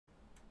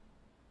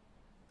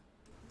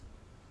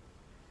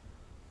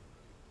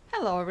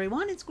Hello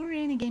everyone, it's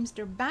Granny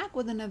Gamester back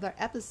with another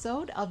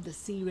episode of the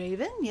Sea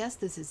Raven. Yes,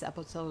 this is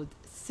episode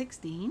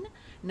 16.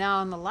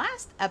 Now in the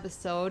last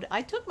episode,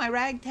 I took my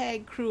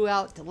ragtag crew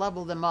out to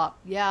level them up.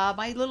 Yeah,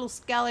 my little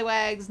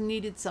scallywags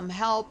needed some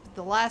help.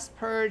 The last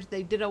purge,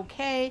 they did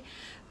okay,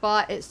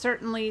 but it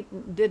certainly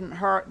didn't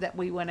hurt that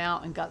we went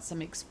out and got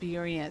some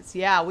experience.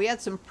 Yeah, we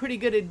had some pretty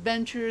good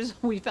adventures.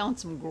 We found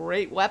some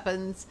great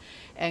weapons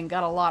and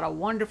got a lot of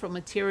wonderful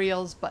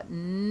materials, but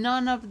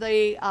none of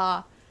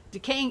the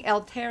decaying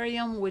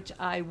Eldarium, which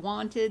I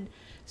wanted.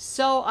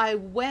 So I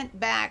went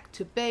back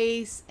to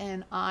base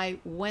and I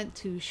went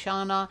to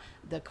Shawna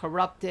the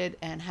Corrupted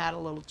and had a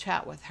little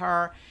chat with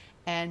her,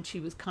 and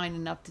she was kind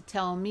enough to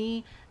tell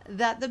me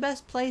that the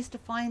best place to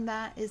find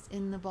that is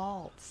in the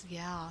vaults.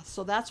 Yeah,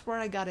 so that's where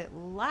I got it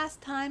last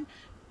time.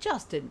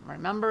 Just didn't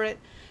remember it.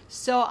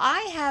 So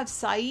I have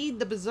Saeed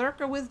the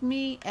Berserker with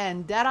me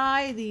and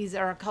Deadeye. These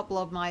are a couple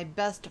of my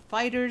best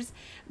fighters.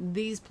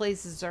 These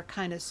places are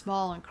kind of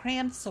small and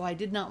cramped, so I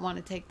did not want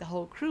to take the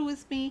whole crew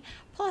with me.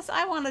 Plus,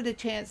 I wanted a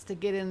chance to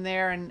get in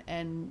there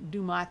and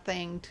do my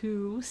thing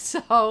too.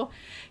 So,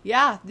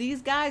 yeah,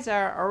 these guys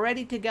are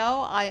ready to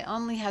go. I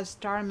only have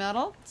star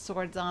metal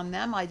swords on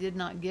them. I did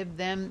not give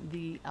them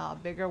the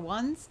bigger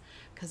ones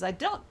because I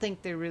don't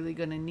think they're really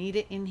going to need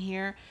it in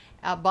here.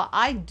 But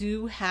I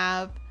do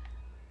have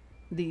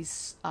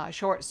these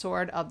short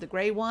sword of the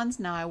gray ones.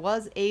 Now I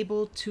was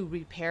able to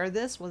repair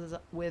this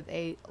with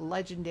a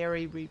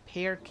legendary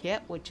repair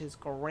kit, which is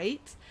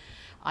great.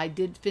 I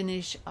did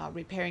finish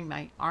repairing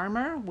my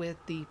armor with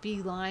the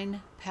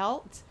feline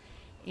pelt,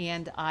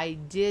 and I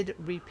did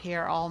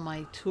repair all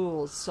my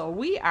tools. So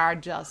we are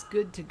just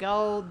good to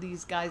go.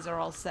 These guys are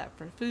all set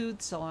for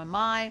food, so am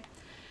I.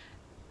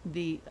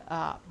 The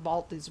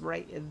vault is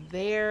right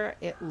there.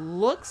 It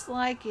looks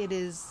like it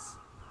is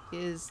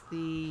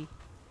the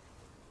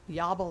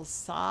Yabal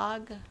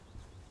Sag,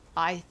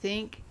 I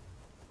think.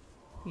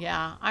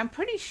 Yeah, I'm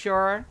pretty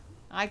sure.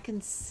 I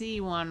can see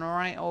one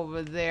right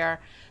over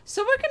there.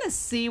 So we're going to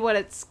see what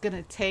it's going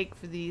to take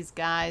for these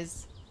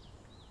guys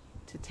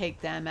to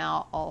take them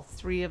out, all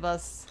three of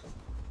us.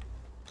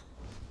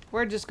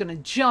 We're just going to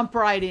jump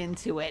right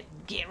into it.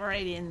 Get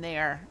right in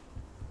there.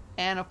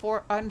 And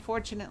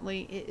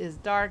unfortunately, it is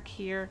dark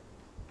here.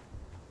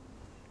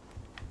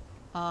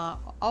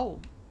 Oh,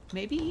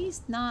 maybe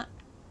he's not.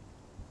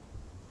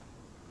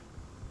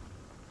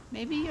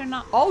 Maybe you're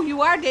not. Oh,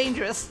 you are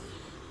dangerous.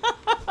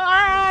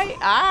 Alright,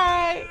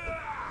 alright.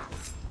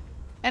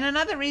 And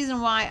another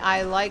reason why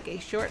I like a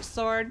short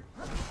sword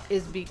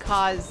is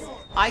because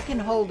I can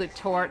hold a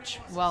torch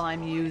while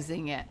I'm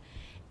using it.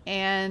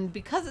 And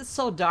because it's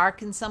so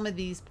dark in some of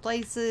these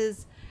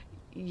places,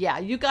 yeah,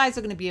 you guys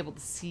are going to be able to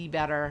see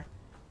better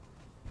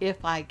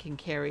if I can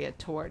carry a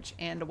torch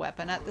and a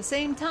weapon at the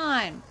same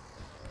time.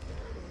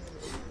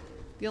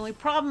 The only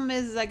problem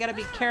is I got to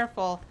be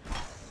careful,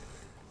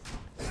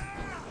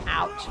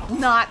 ouch,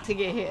 not to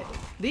get hit.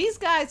 These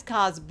guys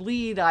cause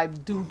bleed, I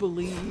do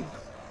believe.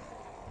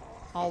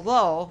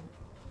 Although,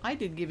 I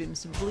did give him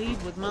some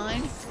bleed with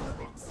mine.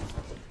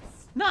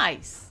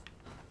 Nice.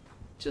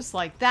 Just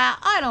like that.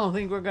 I don't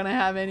think we're going to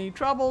have any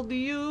trouble, do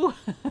you?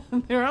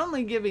 They're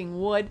only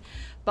giving wood.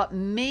 But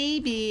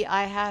maybe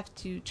I have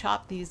to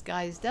chop these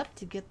guys up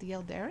to get the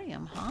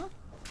Eldarium,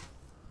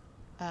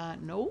 huh?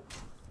 Nope.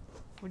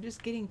 We're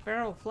just getting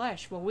feral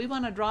flesh. Well, we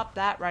want to drop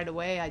that right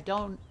away. I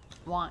don't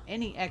want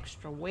any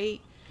extra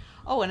weight.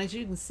 Oh, and as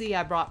you can see,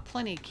 I brought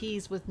plenty of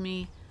keys with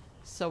me.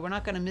 So we're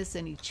not going to miss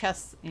any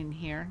chests in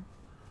here.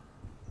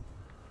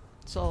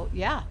 So,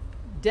 yeah.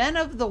 Den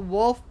of the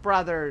Wolf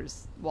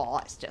Brothers. Well,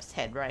 let's just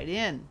head right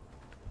in.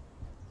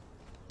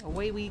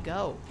 Away we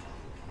go.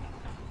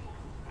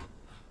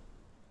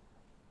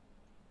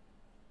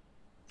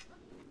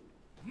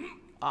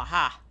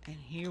 Aha, and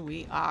here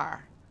we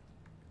are.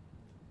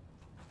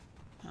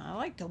 I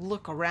like to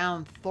look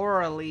around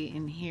thoroughly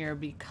in here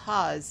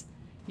because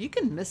you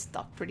can miss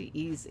stuff pretty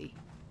easy.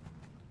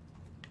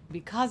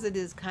 Because it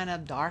is kind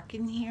of dark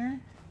in here.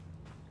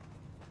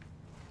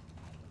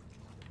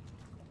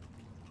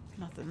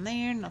 Nothing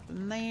there,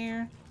 nothing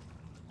there.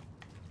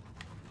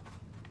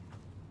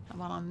 How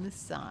about on this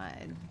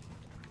side?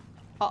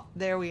 Oh,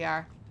 there we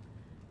are.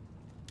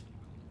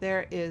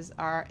 There is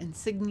our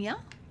insignia.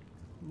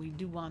 We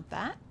do want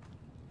that.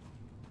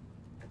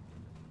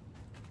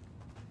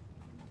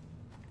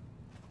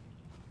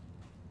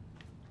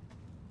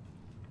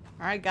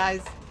 All right,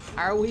 guys.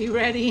 Are we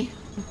ready?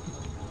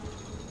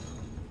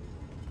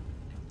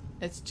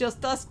 It's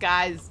just us,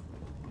 guys.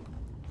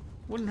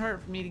 Wouldn't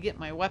hurt for me to get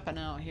my weapon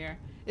out here.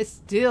 It's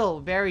still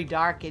very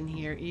dark in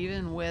here,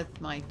 even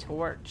with my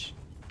torch.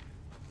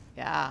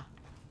 Yeah.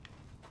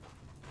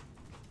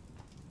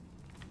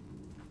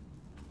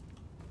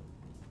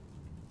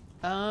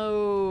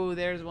 Oh,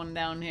 there's one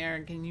down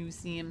here. Can you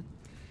see him?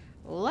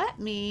 Let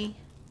me...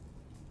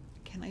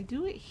 Can I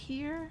do it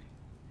here?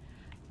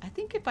 I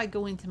think if I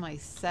go into my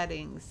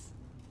settings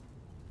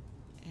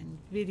and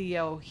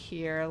video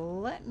here,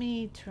 let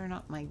me turn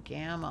up my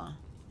gamma.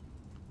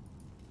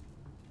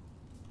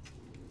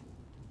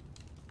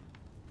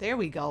 There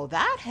we go.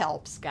 That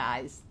helps,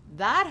 guys.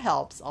 That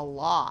helps a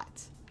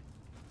lot.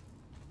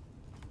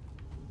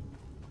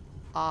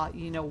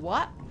 You know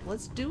what?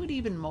 Let's do it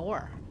even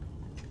more.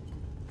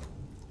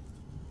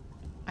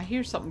 I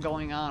hear something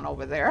going on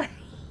over there.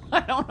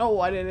 I don't know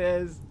what it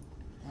is.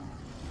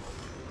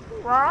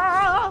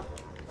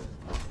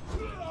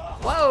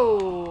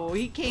 Whoa!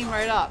 He came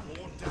right up.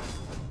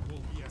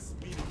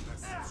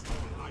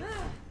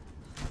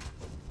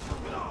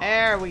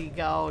 There we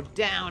go.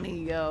 Down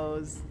he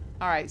goes.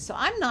 Alright, so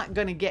I'm not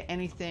going to get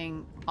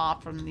anything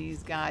off from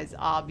these guys,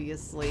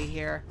 obviously,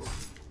 here.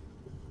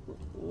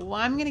 Well,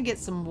 I'm going to get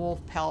some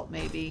wolf pelt,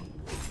 maybe.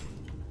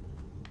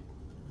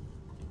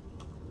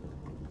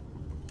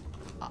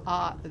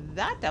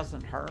 That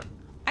doesn't hurt.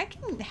 I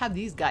can have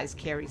these guys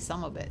carry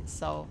some of it,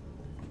 so...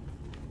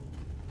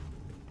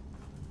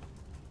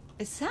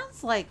 It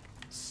sounds like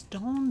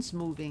stones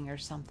moving or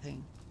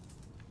something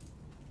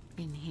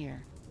in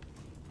here.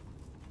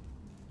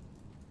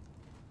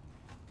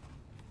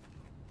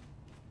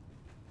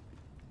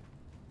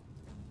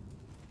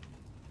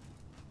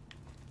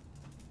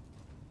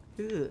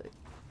 Ugh.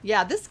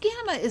 Yeah, this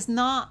gamma is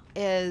not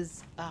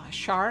as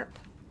sharp,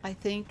 I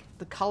think.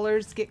 The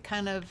colors get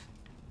kind of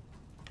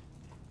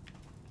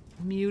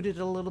muted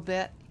a little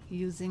bit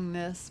using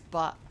this,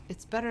 but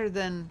it's better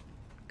than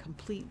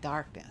complete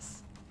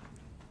darkness.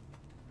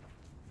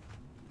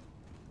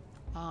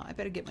 I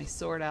better get my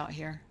sword out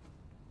here.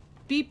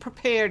 Be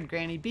prepared,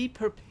 Granny. Be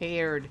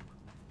prepared.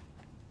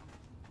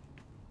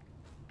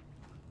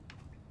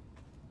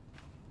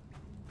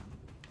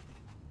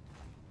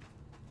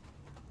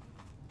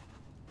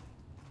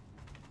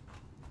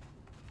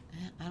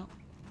 I don't...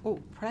 Oh,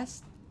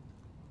 press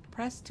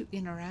to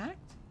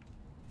interact.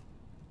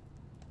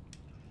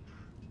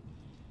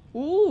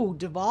 Ooh,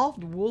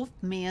 devolved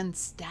Wolfman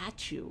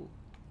statue.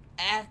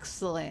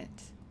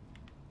 Excellent.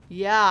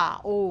 Yeah.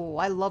 Oh,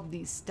 I love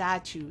these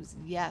statues.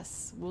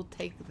 Yes, we'll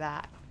take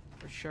that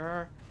for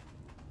sure.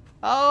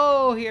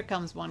 Oh, here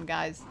comes one,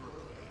 guys.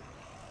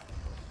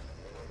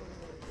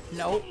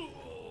 Nope.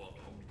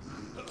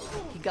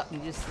 He got me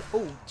just...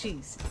 Oh,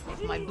 jeez.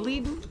 Am I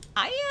bleeding?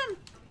 I am.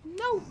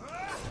 No.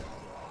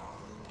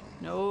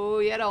 No,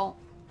 you don't.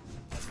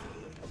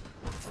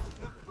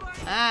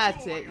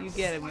 That's it. You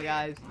get him,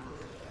 guys.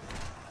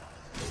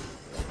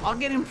 I'll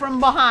get him from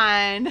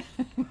behind.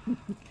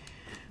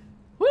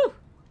 Woo!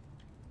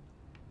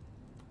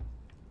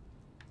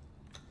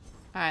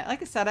 Alright,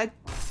 like I said, I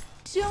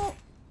don't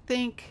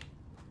think...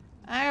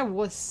 There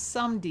was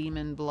some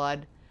demon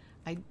blood.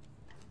 I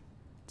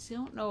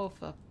don't know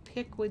if a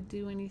pick would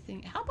do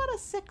anything. How about a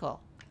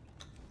sickle?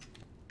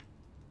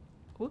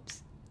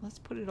 Whoops. Let's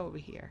put it over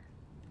here.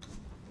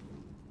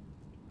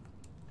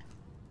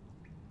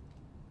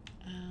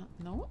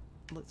 No.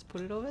 Let's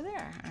put it over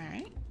there.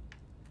 Alright.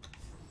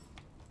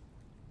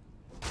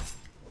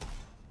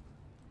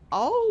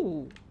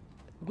 Oh!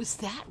 Was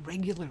that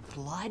regular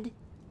blood?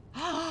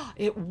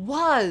 It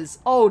was!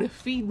 Oh, to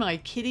feed my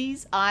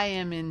kitties? I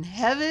am in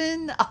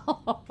heaven?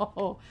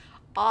 Oh,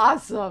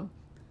 awesome!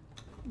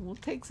 We'll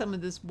take some of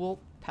this wolf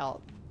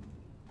pelt.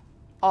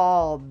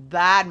 Oh,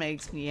 that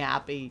makes me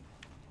happy.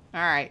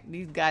 Alright,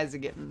 these guys are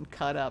getting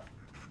cut up.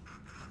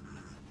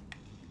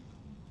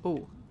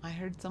 Oh, I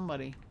heard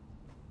somebody.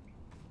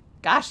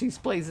 Gosh, these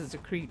places are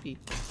creepy.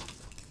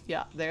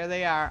 Yeah, there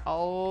they are.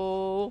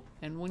 Oh,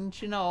 and wouldn't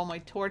you know, my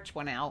torch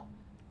went out.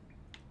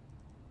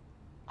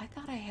 I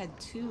thought I had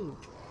two.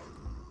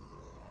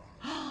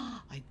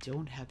 I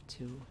don't have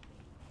two.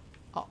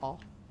 Uh-oh.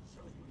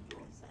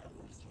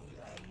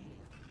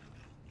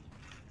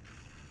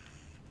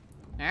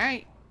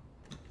 Alright.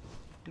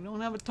 We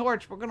don't have a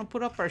torch. We're going to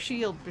put up our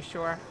shield for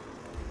sure.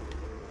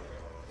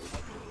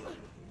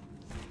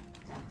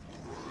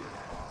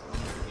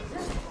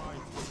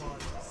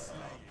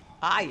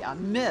 I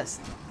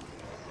missed.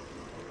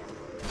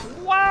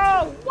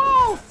 Whoa!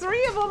 Whoa!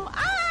 3 of them!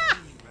 Ah!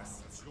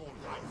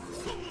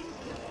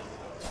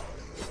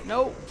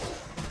 Nope.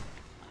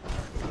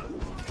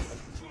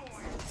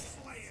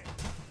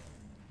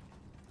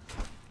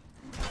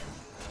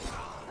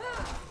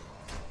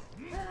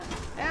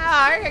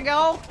 Yeah, there you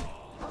go.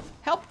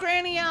 Help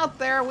Granny out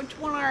there. Which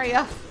one are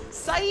you?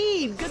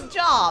 Saeed, good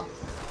job.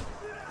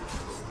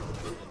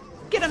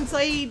 Get him,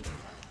 Saeed.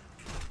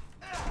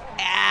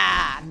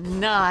 Ah,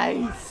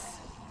 nice.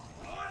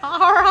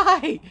 All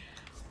right.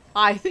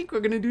 I think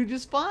we're going to do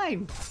just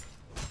fine.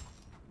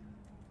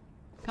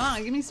 Come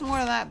on, give me some more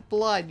of that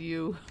blood,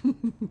 you.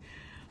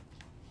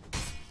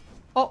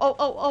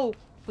 Oh.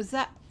 Was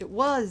that? It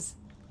was.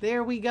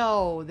 There we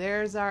go.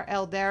 There's our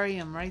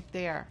Eldarium right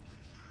there.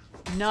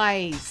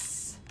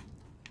 Nice.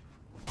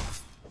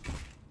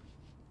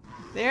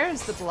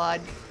 There's the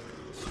blood.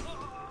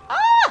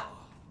 Ah!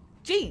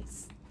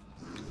 Jeez.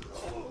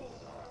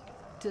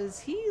 Does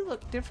he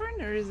look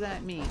different, or is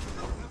that me?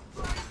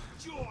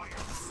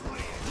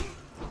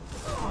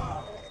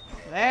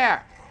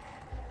 There.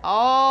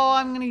 Oh,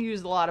 I'm going to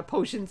use a lot of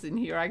potions in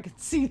here. I can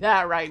see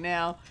that right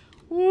now.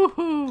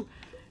 Woohoo.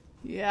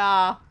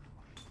 Yeah.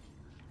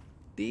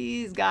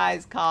 These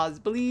guys cause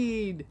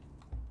bleed.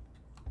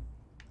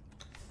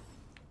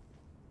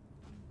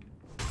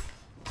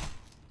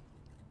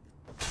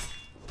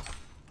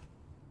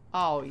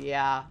 Oh,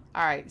 yeah.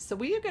 All right. So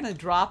we are going to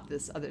drop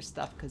this other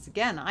stuff because,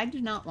 again, I do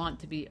not want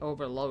to be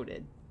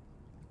overloaded.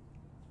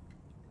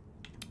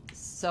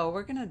 So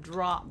we're going to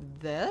drop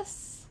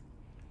this.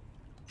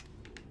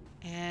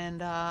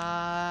 And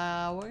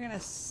we're going to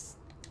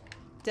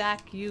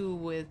stack you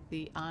with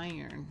the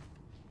iron.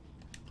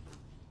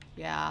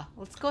 Yeah.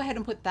 Let's go ahead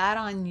and put that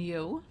on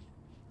you.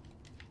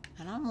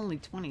 And I'm only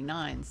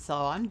 29, so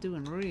I'm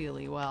doing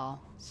really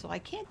well. So I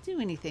can't do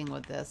anything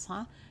with this,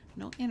 huh?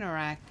 No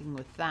interacting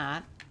with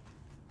that.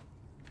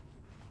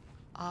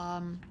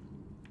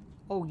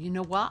 Oh, you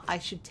know what? I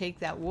should take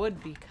that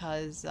wood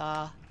because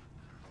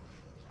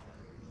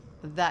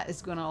that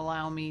is going to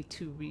allow me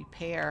to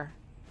repair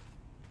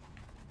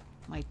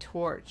my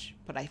torch.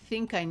 But I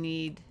think I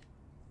need,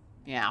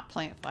 yeah,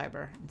 plant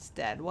fiber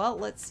instead. Well,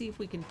 let's see if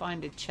we can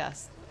find a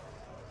chest.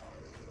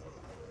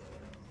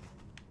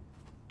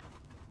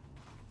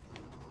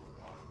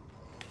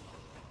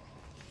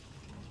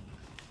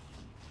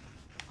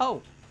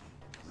 Oh,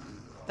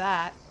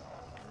 that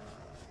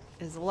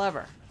is a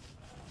lever.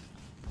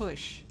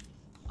 Push.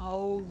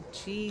 Oh,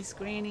 geez,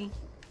 Granny.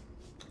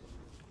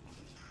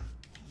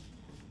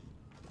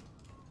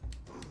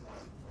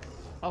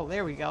 Oh,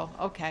 there we go.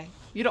 Okay.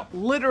 You don't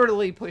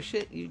literally push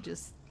it. You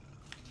just...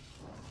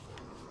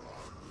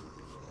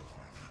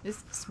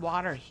 Is this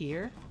water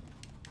here?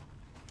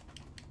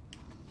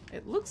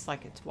 It looks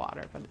like it's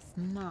water, but it's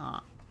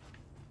not.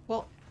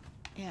 Well,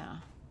 yeah.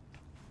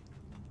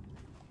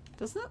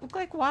 Doesn't it look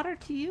like water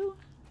to you?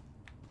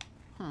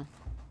 Huh.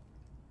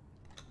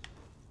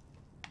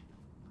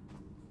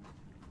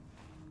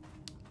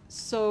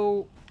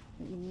 So,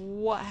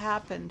 what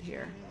happened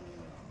here?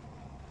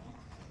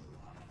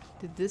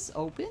 Did this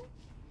open?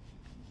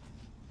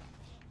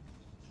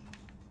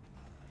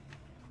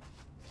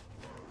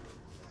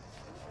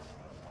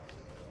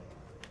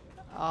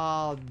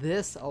 Oh,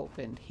 this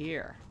opened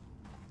here.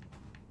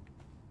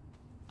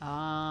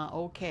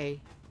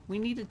 Okay. We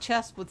need a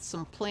chest with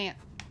some plant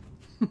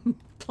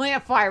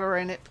fiber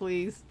in it,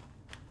 please.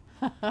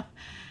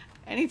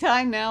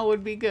 Anytime now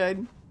would be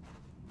good.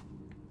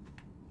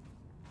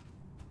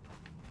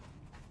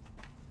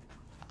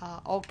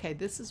 Okay,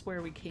 this is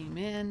where we came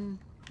in.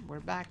 We're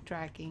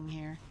backtracking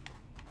here.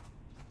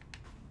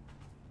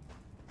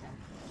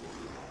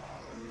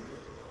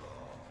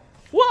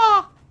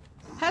 Whoa!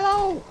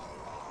 Hello!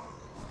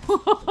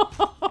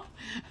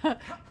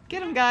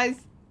 Get him,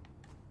 guys.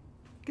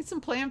 Get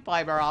some plant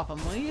fiber off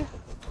him, will you?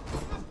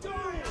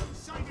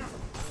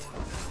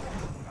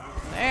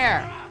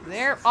 There.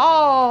 There.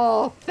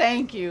 Oh,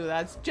 thank you.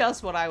 That's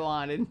just what I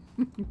wanted.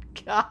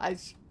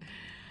 Gosh.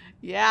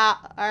 Yeah,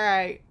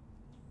 alright.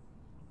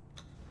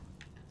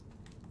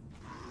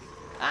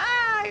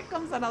 Ah, here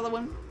comes another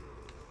one.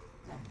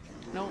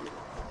 Nope.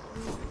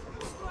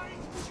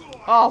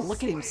 Oh,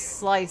 look at him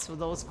slice with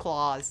those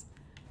claws.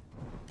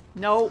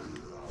 Nope.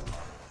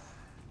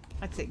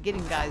 That's it. Get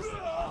him, guys.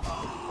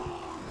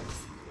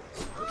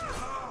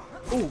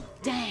 Ooh,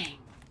 dang.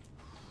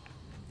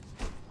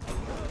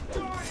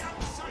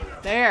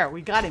 There,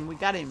 we got him. We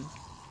got him.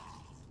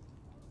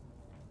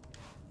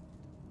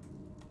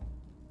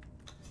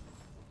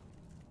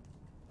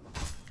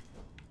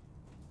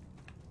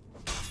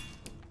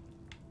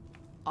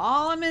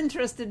 All I'm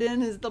interested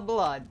in is the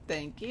blood.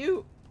 Thank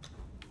you.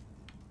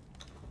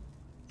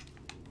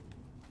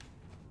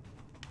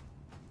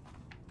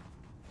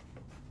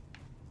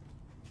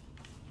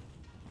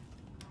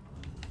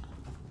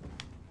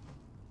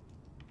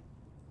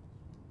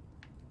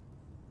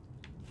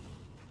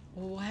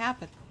 What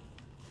happened?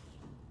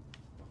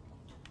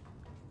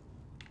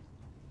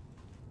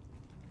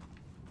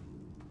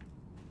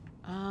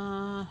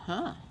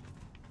 Uh-huh.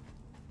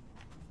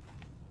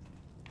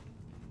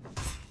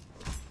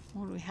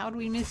 How do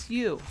we miss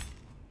you?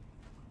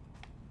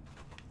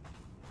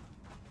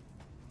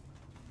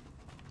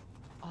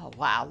 Oh,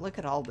 wow. Look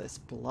at all this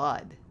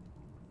blood.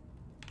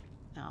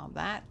 Now,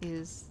 that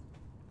is...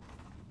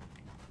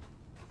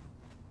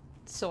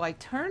 So I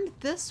turned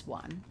this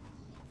one.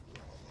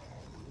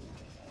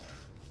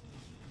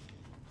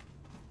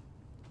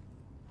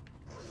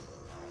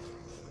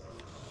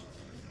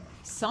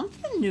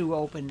 Something new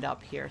opened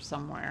up here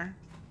somewhere.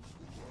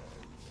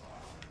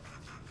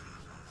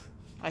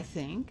 I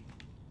think.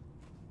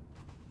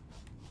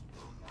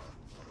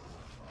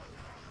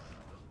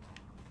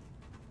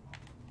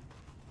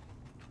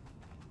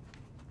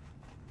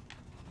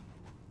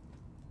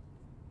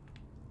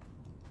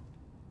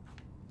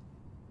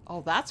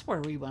 Oh, that's where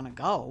we want to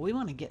go. We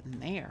want to get in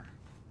there.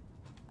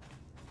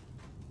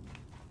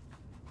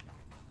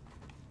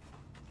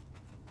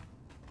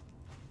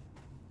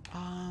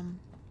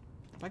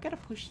 Do I gotta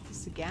push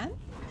this again?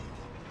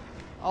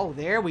 Oh,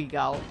 there we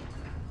go.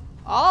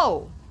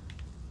 Oh!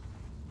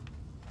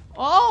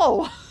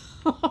 Oh!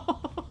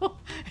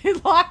 He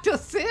locked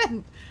us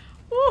in!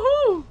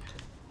 Woohoo!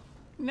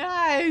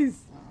 Nice!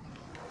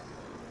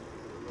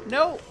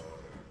 Nope.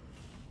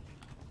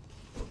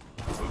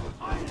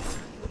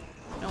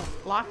 No,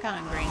 lock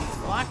on, Granny.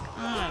 Lock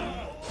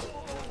on.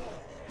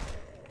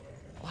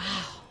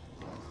 Wow.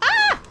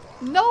 Ah!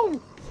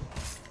 No!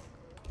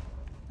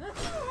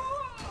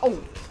 Oh,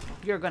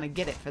 you're gonna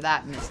get it for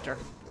that, mister.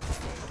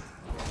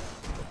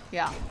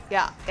 Yeah,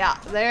 yeah, yeah.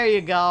 There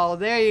you go.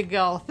 There you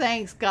go.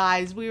 Thanks,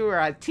 guys. We were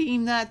a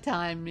team that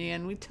time,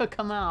 man. We took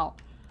them out.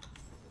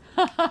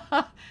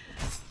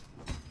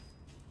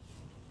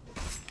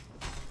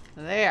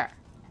 There.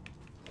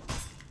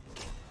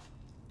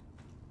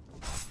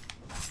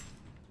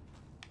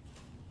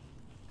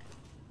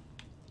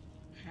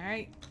 All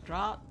right,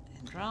 drop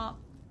and drop.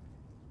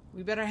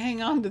 We better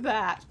hang on to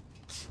that.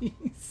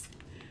 Jeez.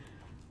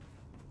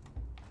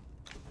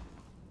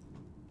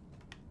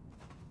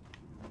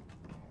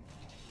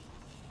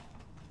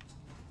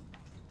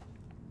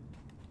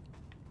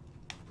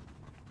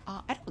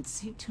 I don't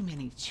see too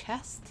many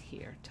chests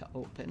here to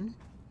open.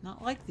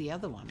 Not like the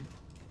other one.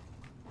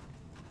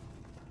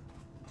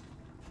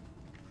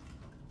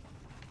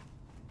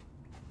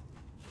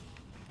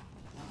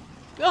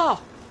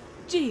 Oh,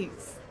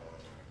 jeez.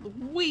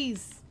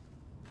 Louise.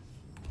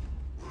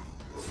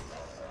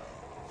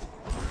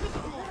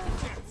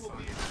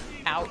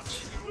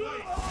 Ouch.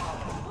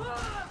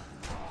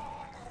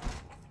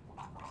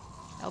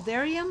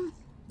 Eldarium?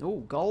 Oh,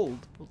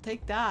 gold. We'll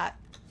take that.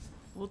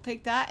 We'll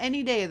take that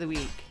any day of the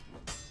week.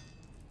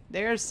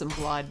 There's some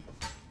blood.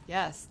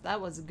 Yes, that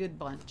was a good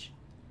bunch.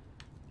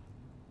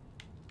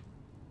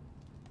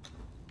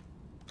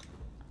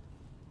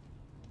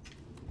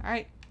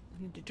 Alright,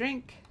 need to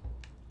drink.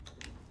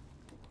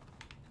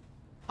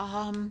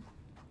 Oh,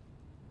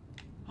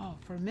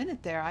 for a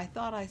minute there, I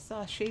thought I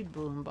saw Shade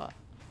Bloom, but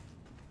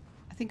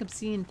I think I'm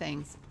seeing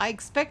things. I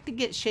expect to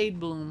get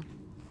Shade Bloom.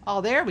 Oh,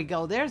 there we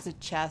go. There's a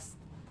chest.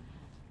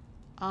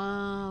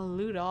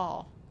 Loot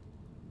all.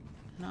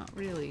 Not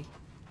really.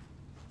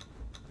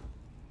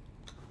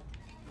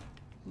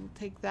 We'll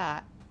take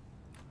that.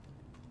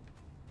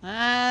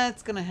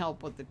 That's gonna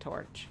help with the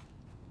torch.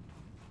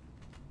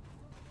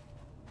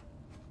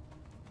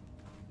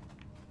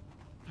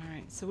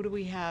 Alright, so what do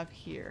we have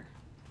here?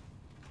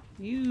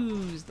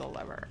 Use the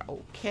lever.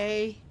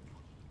 Okay.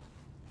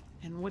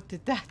 And what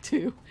did that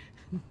do?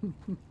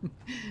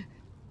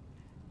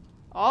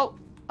 Oh,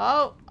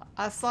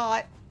 I saw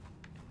it.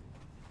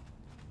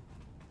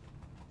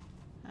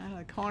 Out of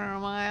the corner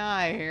of my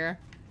eye here.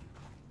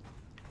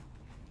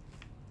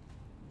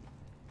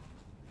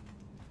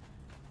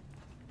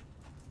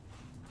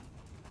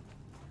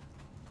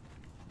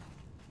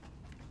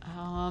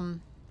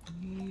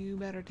 You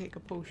better take a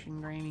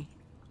potion, Granny.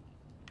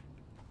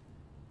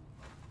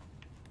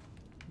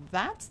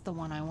 That's the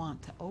one I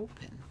want to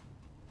open.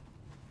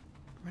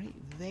 Right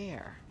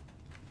there.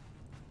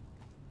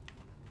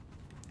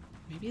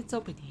 Maybe it's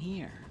open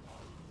here.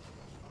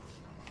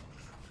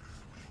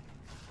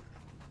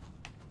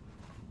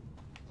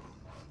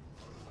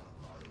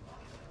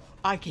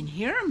 I can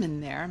hear him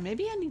in there.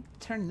 Maybe I need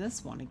to turn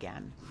this one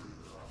again.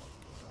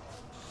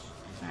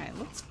 Alright,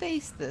 let's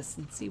face this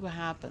and see what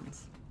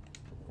happens.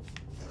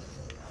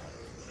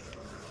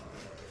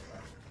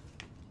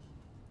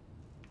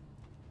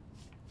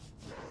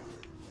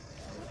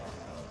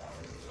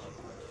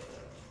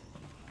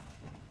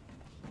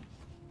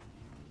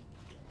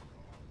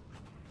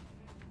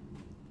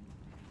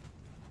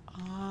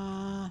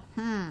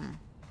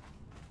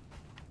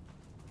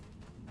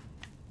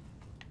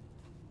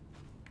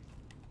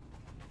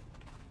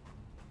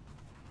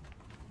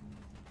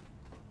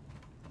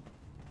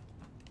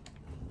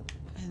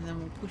 And then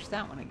we'll push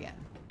that one again.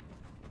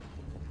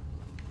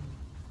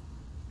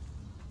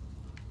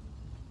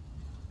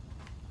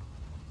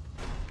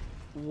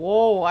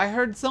 Whoa, I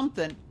heard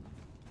something.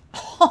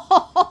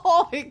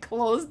 Oh, it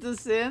closed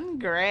us in?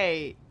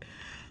 Great.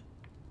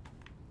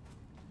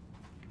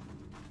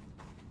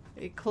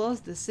 It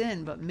closed us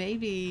in, but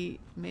maybe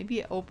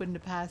it opened a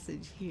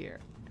passage here.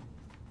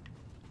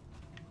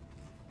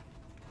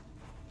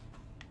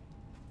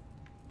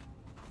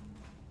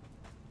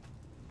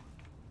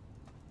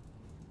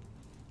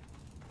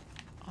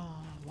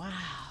 Oh, wow.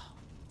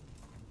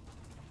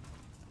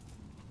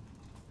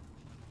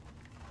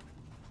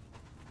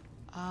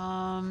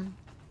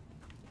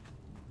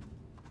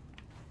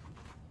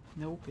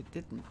 Nope, it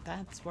didn't.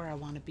 That's where I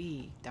want to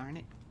be. Darn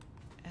it.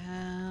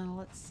 And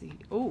let's see.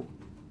 Oh.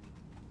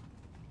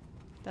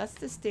 That's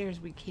the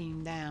stairs we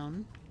came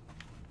down.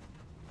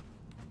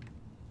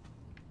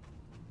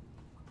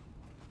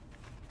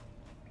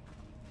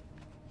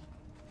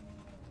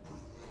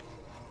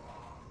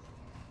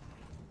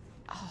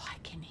 Oh, I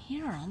can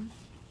hear them.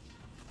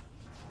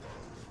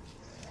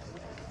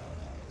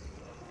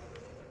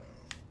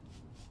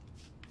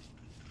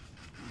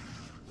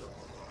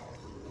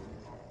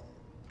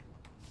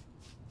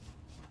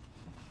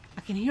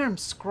 I can hear them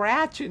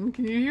scratching.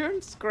 Can you hear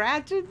them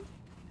scratching?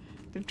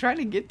 They're trying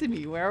to get to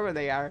me wherever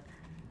they are.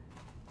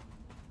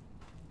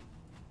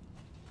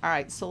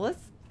 Alright, so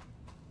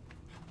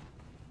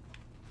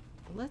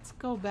let's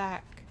go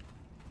back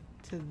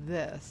to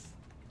this.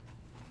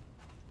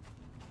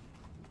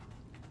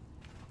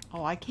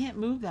 Oh, I can't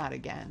move that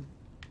again.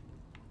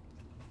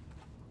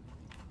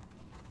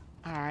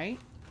 Alright.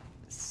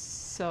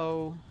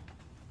 So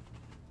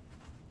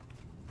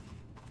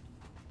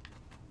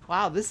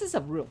wow, this is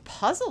a real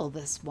puzzle,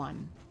 this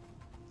one.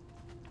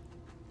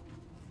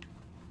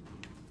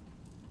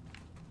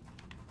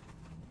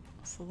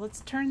 So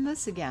let's turn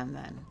this again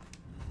then.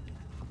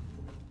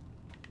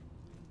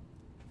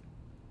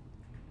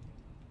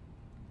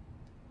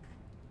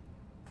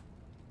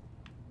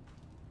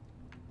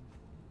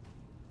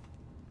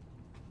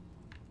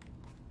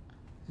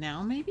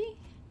 Now maybe?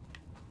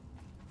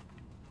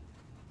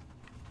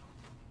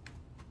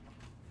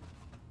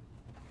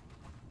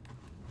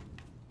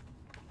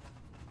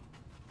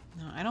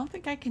 No, I don't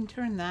think I can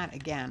turn that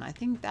again. I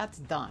think that's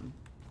done.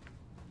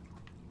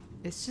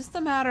 It's just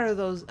a matter of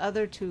those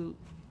other two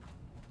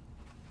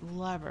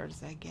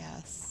levers, I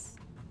guess.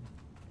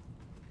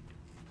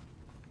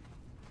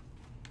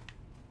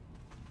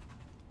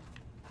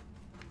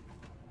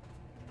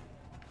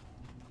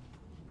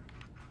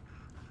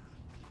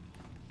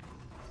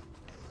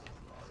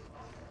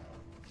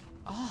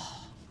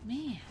 Oh,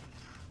 man.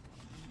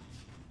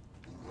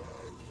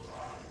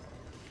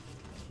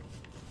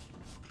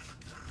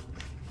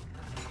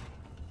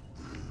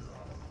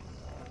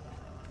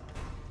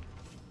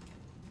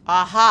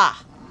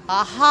 Aha!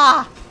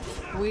 Aha!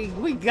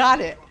 We got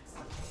it.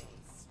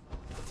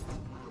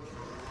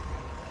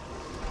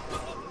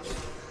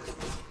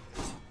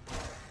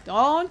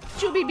 Don't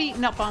you be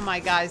beating up on my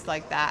guys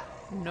like that.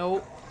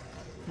 Nope.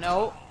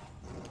 No.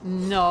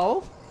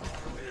 No.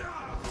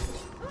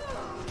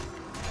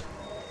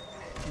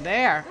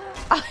 There.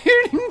 I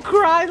heard him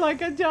cry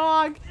like a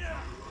dog.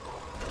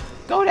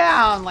 Go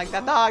down like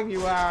the dog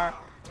you are.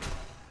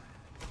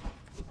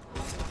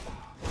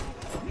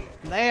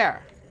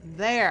 There.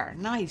 There.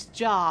 Nice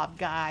job,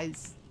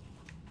 guys.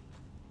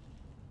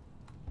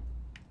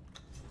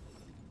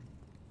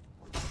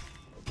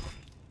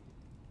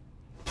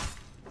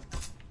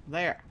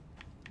 There.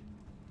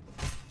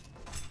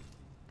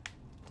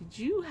 Did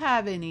you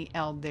have any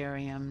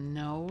Eldarium?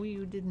 No,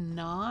 you did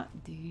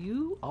not. Do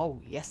you? Oh,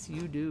 yes,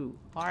 you do.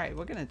 All right,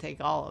 we're going to take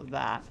all of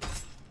that.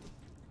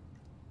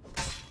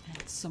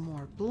 And some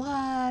more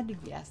blood.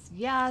 Yes,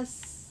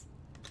 yes.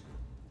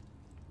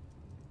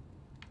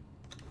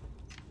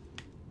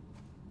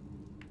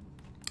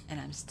 And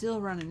I'm still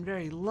running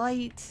very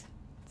light.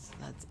 So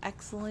that's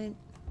excellent.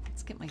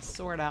 Let's get my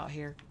sword out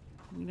here.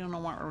 We don't know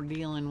what we're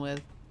dealing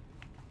with.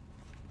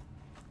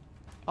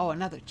 Oh,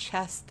 another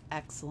chest.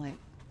 Excellent.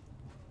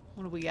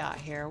 What do we got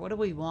here? What do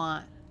we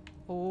want?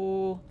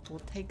 Oh, we'll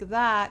take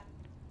that.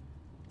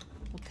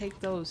 We'll take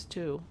those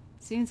too.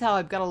 Seeing how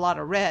I've got a lot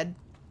of red,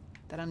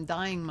 that I'm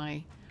dyeing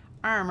my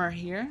armor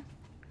here.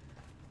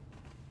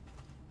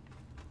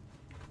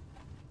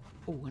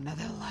 Oh,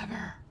 another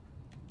lever.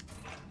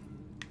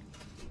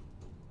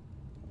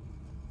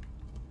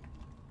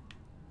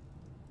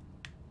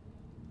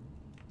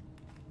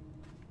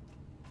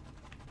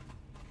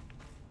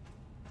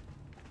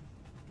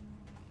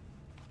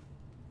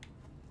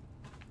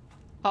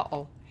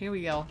 Uh-oh, here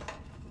we go.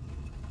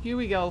 Here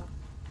we go.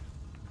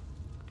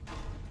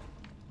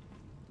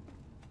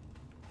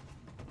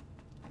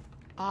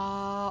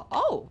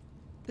 Oh,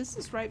 this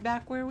is right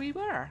back where we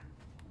were.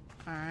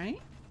 All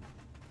right.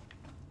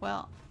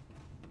 Well,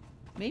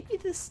 maybe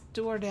this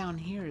door down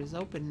here is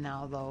open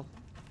now, though.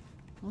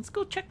 Let's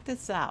go check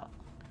this out.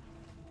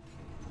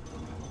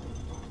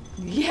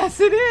 Yes,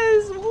 it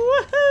is.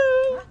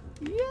 Woohoo!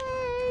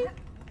 Yay!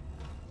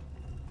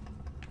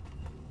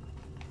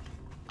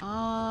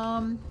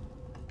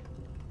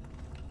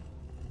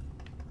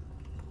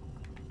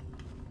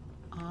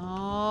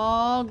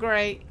 Oh,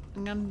 great.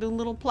 I'm gonna do a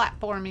little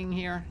platforming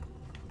here.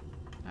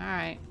 All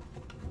right.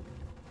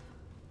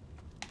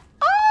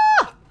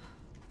 Ah!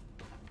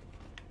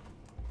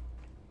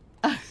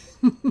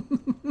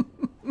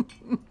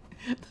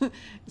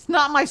 It's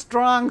not my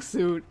strong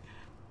suit.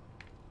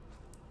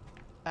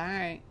 All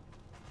right.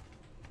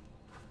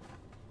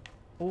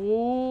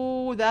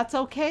 Oh, that's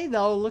okay,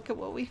 though. Look at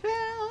what we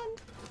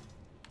found.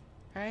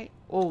 All right.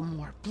 Oh,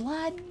 more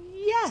blood.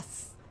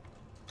 Yes.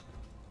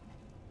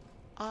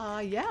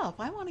 Yeah, if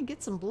I want to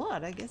get some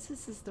blood, I guess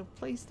this is the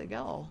place to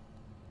go.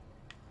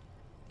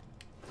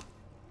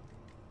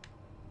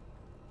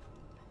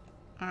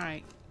 All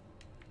right.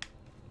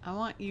 I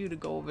want you to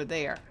go over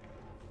there.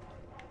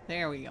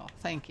 There we go.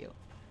 Thank you.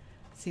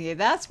 See,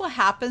 that's what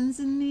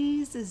happens in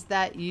these, is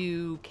that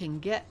you can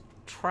get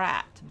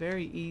trapped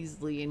very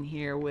easily in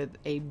here with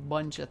a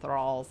bunch of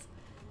thralls.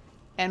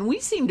 And we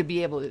seem to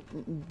be able to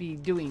be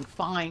doing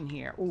fine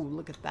here. Ooh,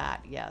 look at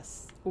that.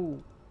 Yes.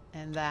 Ooh.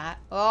 And that.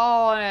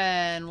 Oh,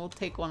 and we'll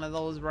take one of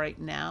those right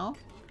now.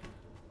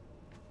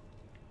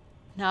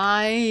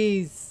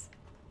 Nice.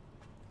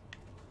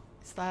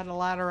 Is that a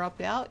ladder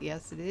up out?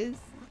 Yes, it is.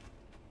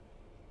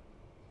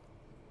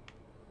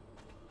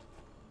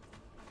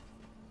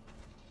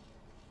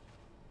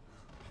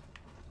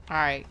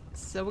 Alright,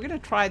 so we're going to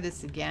try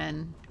this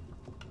again.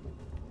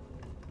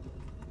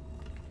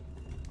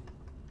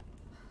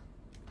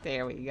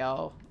 There we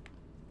go.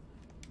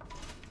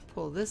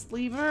 Pull this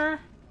lever.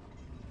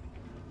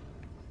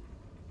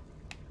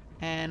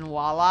 And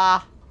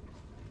voila.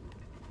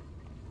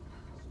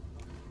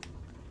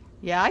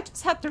 Yeah, I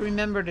just have to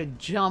remember to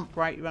jump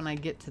right when I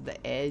get to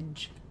the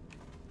edge.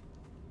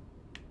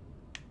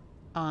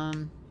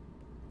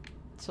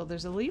 So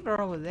there's a lever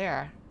over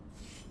there.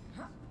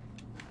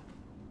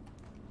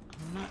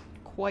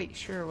 quite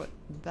sure what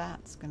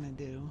that's gonna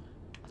do.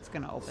 It's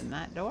gonna open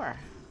that door.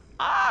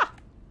 Ah!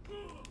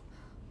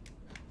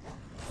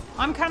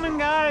 I'm coming,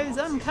 guys.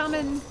 I'm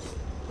coming.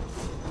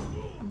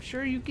 I'm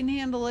sure you can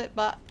handle it,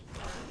 but...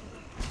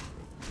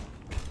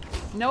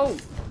 No.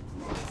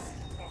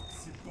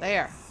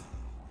 There.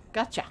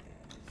 Gotcha.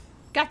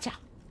 Gotcha,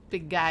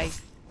 big guy.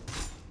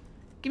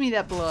 Give me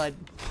that blood.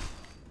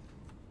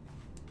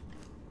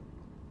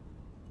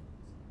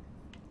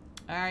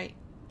 Alright.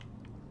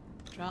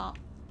 Drop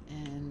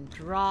and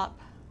drop.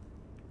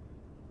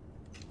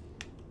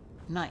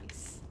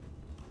 Nice.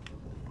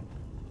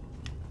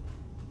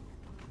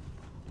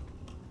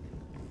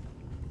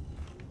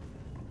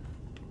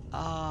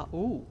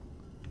 Ooh.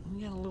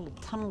 We got a little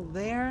tunnel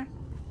there.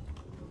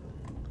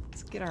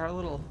 Let's get our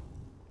little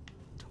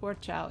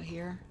torch out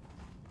here.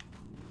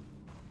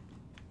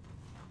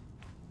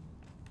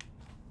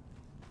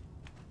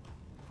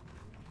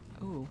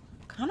 Ooh,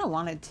 kind of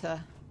wanted to...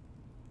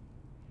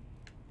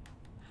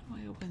 How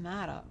do I open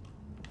that up?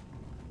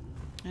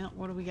 Well,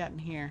 what do we got in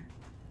here?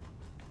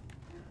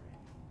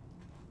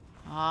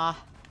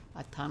 Ah,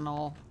 a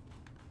tunnel.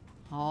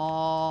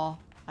 Oh,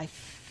 I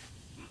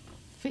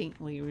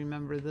faintly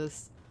remember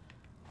this.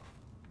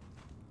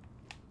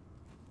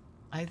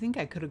 I think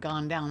I could have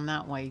gone down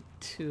that way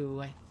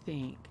too, I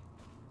think.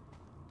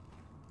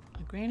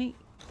 Granny,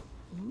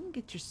 you can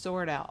get your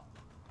sword out.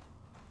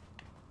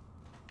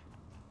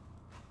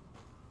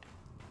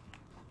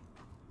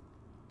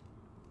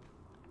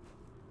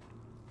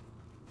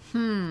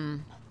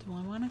 Do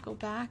I want to go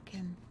back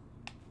and...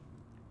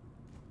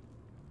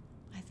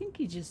 I think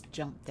he just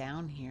jumped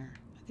down here.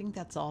 I think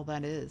that's all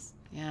that is.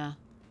 Yeah.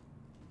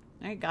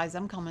 Alright, guys,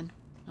 I'm coming.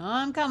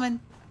 I'm coming.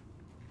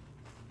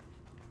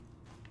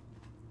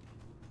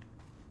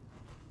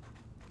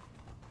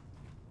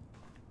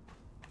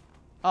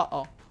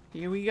 Uh-oh.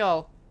 Here we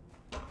go.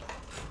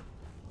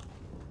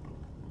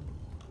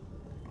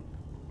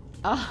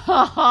 Oh,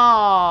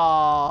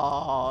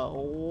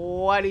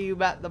 what do you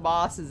bet the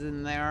boss is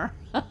in there?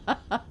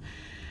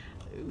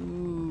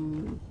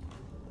 Ooh.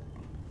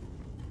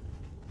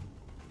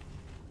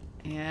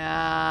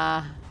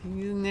 Yeah,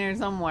 he's in there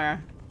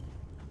somewhere.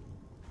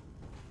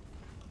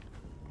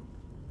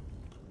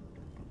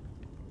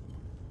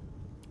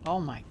 Oh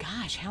my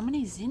gosh, how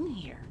many's in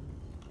here?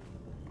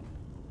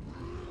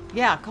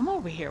 Yeah, come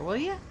over here, will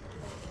you?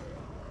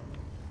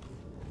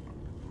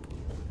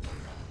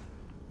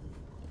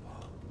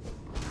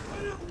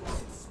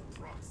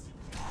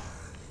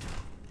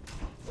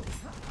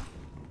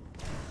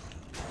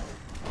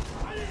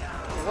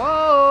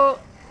 Whoa!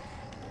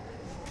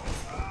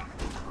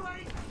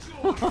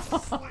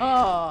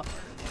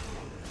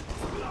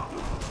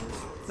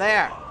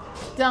 There.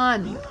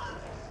 Done.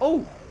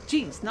 Oh,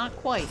 geez, not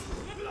quite.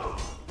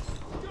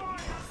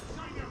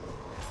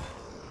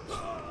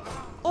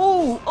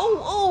 Oh,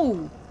 oh,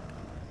 oh!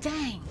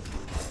 Dang.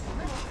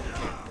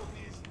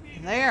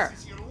 There.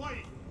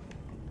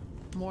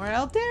 More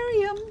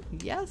Eldarium.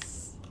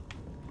 Yes.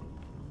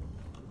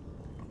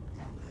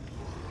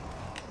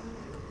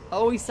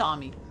 Oh, he saw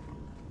me.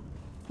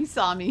 He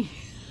saw me.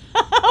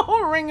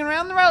 We're ringing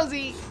around the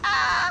rosy.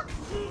 Ah!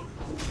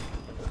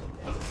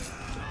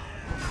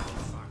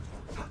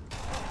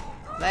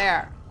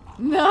 There.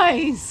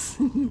 Nice.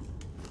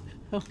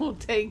 We'll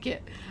take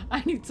it.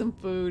 I need some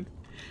food.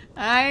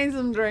 I need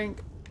some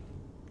drink.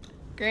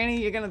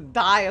 Granny, you're gonna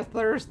die of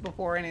thirst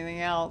before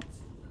anything else.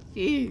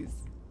 Jeez.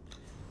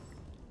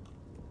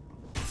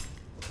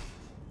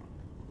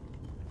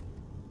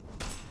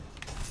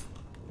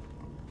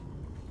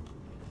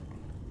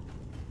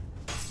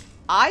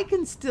 I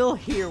can still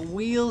hear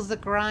wheels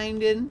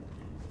a-grinding.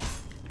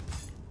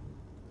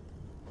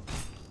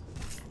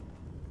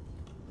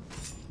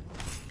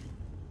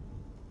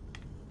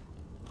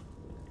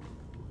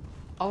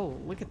 Oh,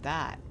 look at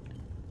that.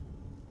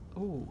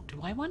 Oh, do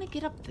I want to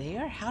get up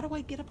there? How do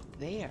I get up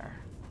there?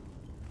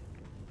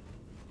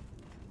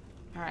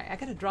 Alright, I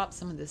gotta drop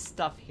some of this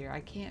stuff here.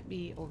 I can't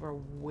be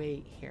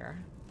overweight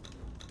here.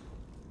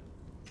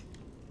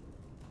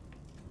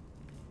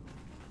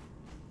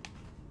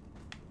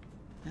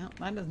 No,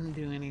 that doesn't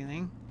do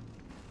anything.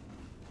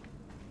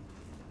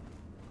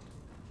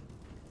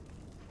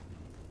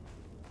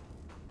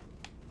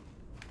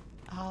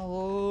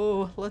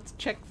 Oh, let's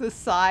check this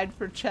side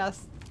for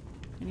chests.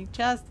 Any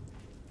chests?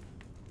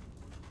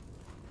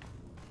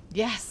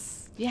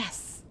 Yes,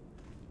 yes.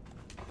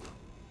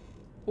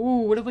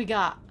 Ooh, what have we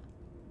got?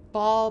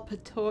 Ball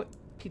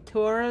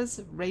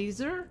Pitora's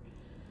Razor.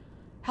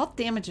 Health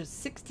damage of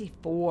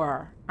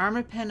 64.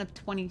 Armor pen of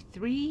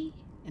 23.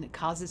 And it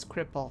causes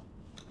cripple.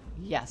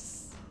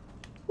 Yes.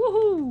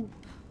 Woohoo!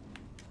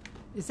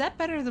 Is that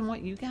better than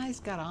what you guys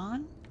got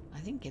on? I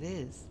think it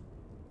is.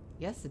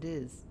 Yes, it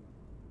is.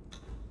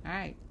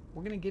 Alright,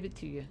 we're gonna give it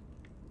to you.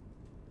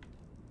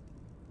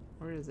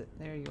 Where is it?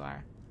 There you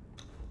are.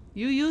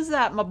 You use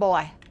that, my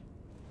boy.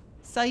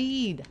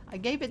 Saeed. I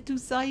gave it to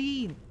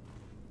Saeed.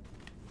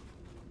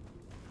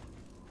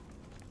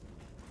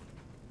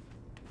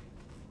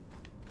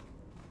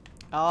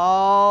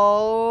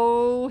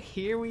 Oh,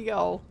 here we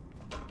go.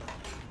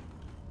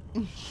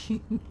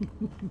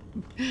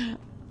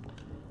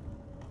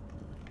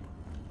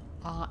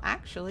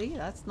 Actually,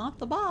 that's not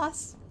the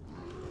boss.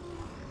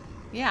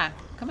 Yeah,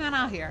 come on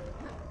out here.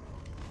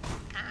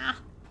 Ah,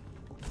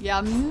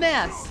 you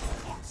missed.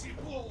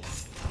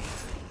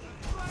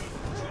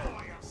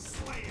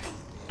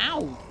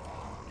 Ow!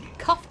 You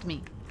cuffed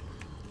me.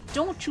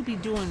 Don't you be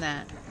doing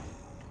that.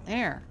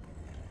 There.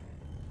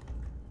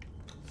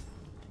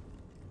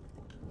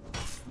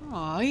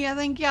 Oh, you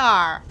think you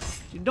are.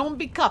 You don't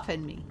be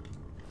cuffing me.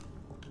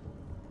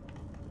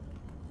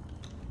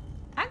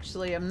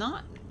 Actually, I'm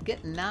not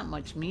getting that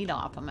much meat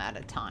off him at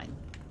a time,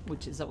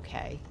 which is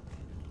okay.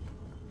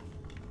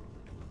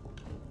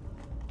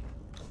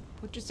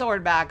 Put your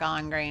sword back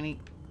on, Granny.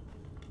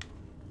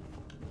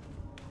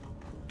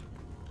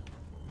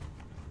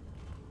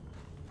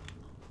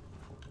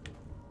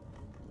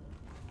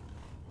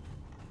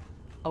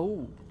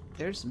 Oh,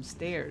 there's some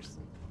stairs.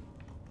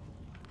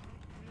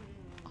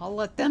 I'll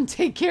let them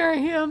take care of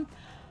him.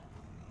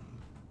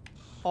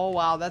 Oh,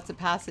 wow, that's a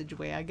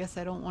passageway. I guess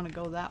I don't want to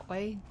go that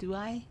way, do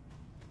I?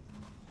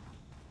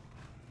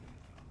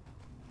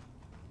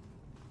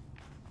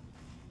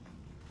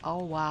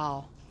 Oh,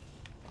 wow.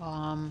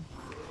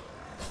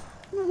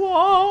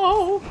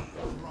 Whoa!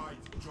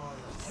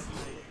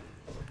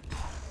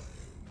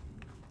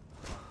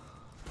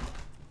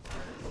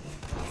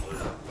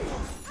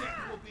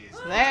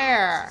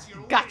 There!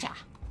 Gotcha!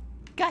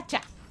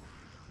 Gotcha!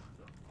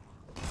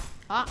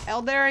 Ah,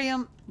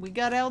 Eldarium. We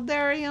got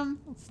Eldarium.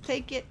 Let's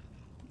take it.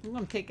 I'm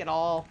gonna take it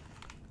all.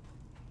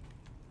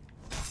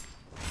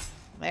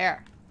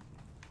 There.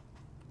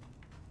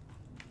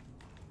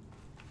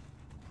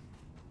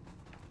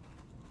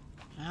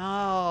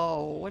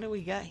 Oh, what do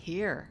we got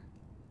here?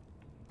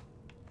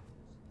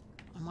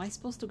 Am I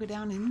supposed to go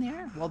down in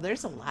there? Well,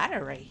 there's a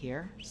ladder right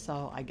here,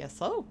 so I guess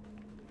so.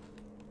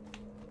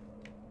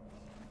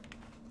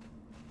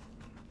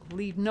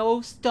 Leave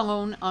no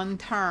stone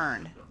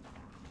unturned.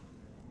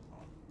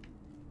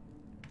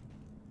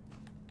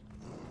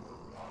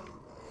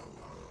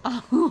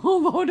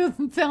 Although it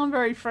doesn't sound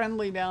very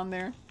friendly down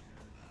there.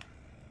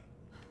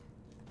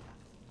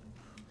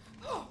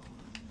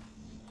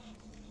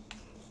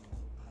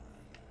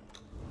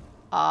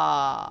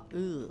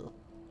 Ew.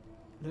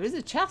 There is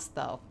a chest,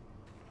 though.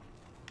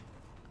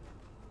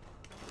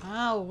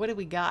 Oh, what do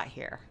we got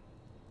here?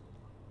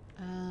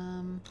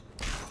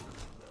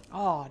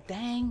 Oh,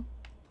 dang.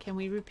 Can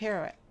we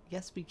repair it?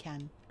 Yes, we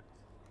can.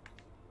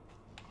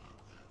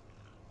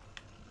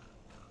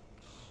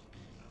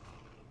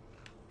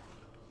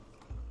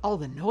 Oh,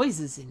 the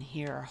noises in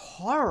here are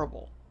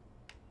horrible.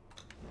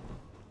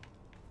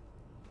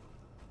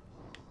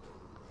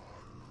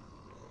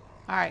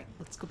 Alright,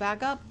 let's go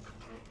back up.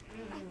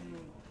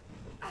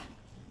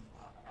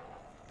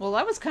 Well,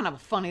 that was kind of a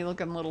funny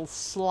looking little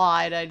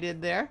slide I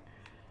did there.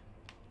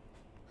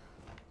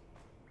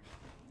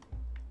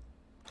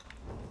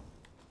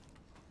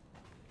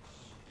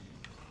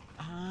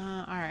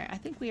 Alright, I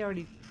think we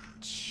already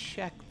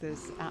checked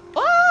this out.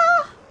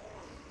 Ah!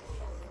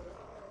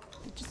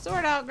 Get your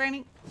sword out,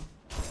 Granny.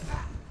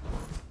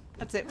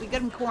 That's it, we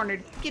got him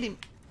cornered. Get him.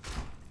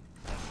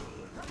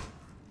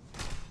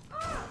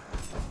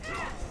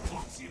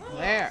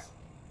 There.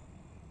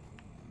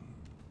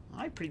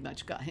 I pretty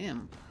much got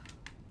him.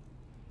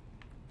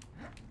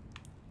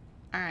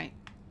 Alright.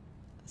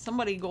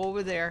 Somebody go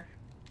over there.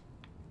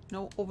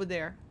 No, over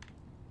there.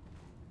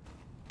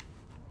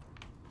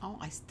 Oh,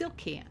 I still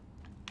can't.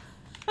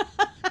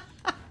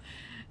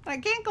 I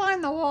can't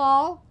climb the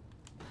wall.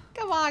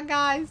 Come on,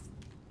 guys.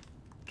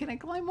 Can I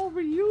climb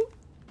over you?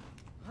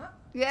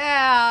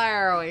 Yeah,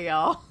 there we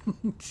go.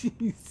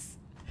 Jeez.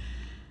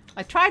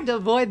 I tried to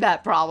avoid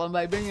that problem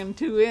by bringing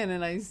two in,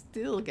 and I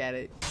still get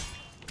it.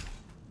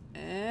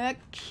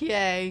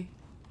 Okay.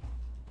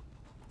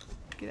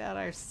 Get out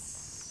our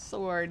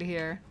sword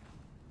here.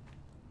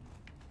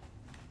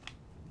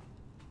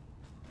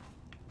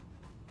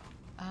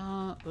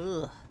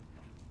 Ugh.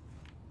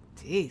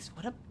 Jeez,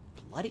 what a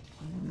bloody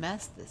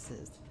mess this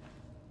is.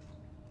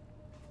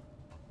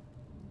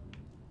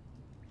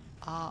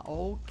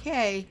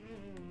 Okay.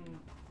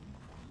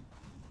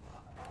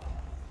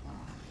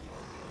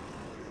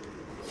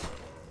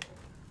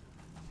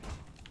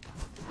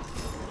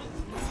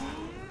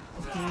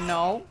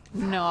 No,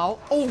 no.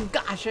 Oh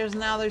gosh,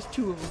 there's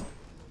two of them.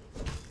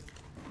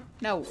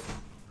 No.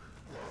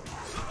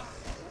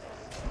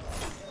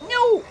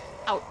 No!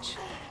 Ouch.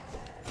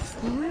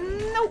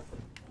 No!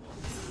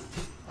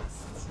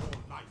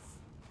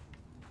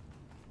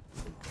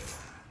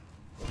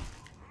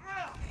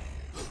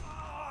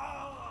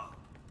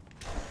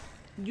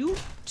 You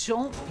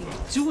don't be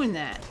doing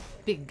that,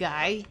 big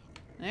guy.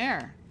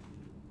 There.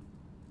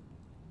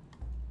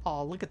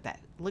 Oh, look at that.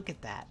 Look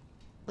at that.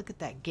 Look at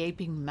that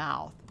gaping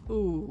mouth.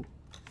 Ooh.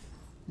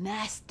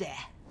 Nasty.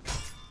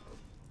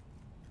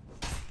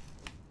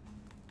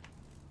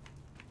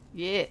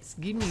 Yes,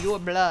 give me your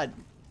blood,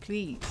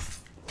 please.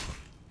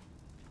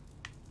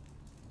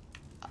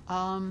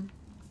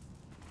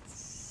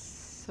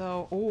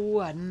 So, oh,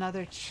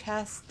 another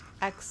chest.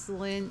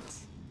 Excellent.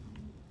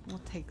 We'll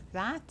take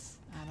that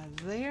out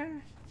of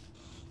there.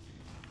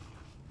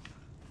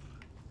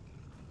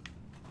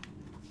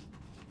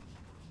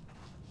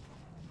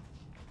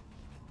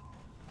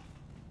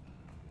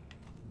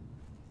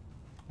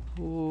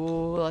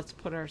 Ooh, let's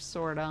put our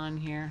sword on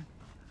here.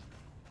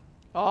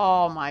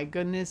 Oh my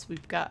goodness,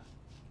 we've got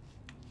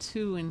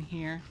 2 in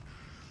here.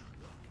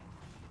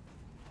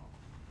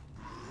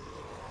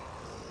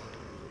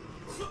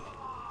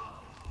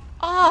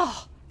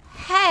 Oh,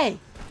 hey!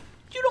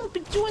 You don't be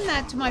doing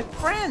that to my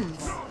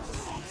friends.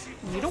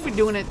 You don't be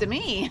doing it to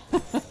me.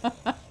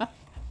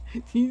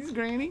 Jeez,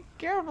 Granny.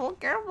 Careful,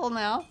 careful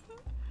now.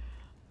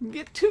 You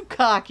get too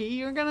cocky,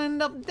 you're gonna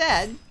end up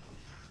dead.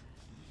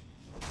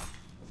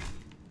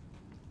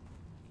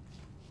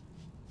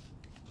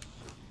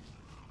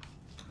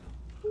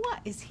 What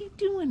is he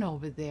doing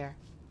over there?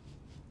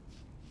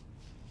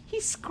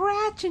 He's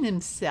scratching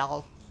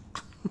himself.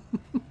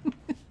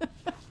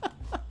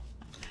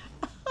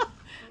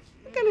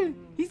 Look at him.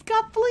 He's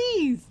got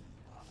fleas.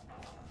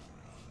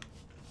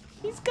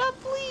 He's got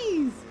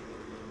fleas.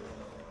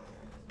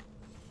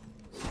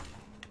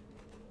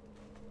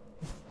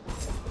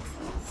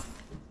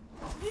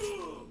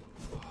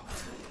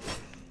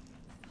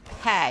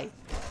 Hey,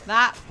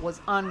 that was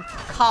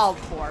uncalled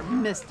for,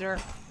 mister.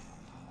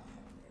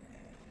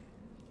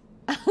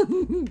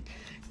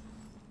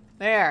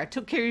 There,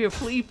 took care of your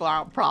flea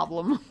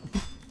problem.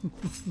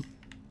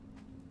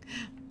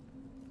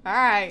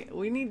 Alright,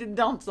 we need to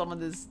dump some of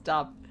this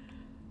stuff.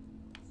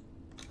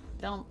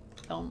 Dump.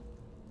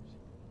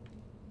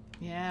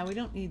 Yeah, we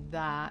don't need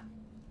that.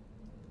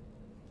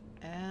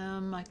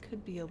 I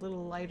could be a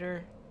little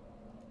lighter.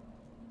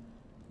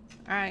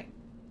 Alright,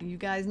 you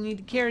guys need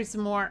to carry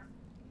some more.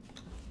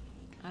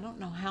 I don't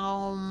know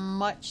how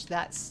much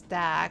that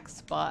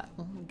stacks, but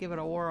we'll give it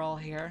a whirl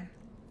here.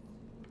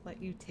 Let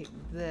you take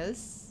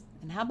this.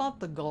 And how about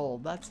the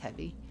gold? That's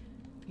heavy.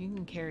 You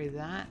can carry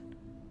that.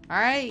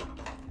 Alright.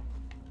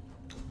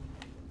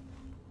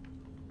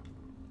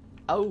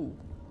 Oh,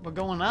 we're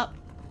going up.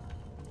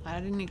 I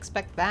didn't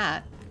expect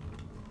that.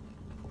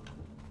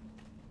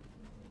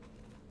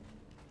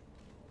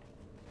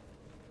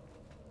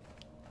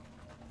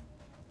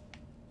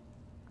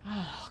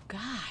 Oh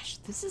gosh,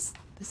 this is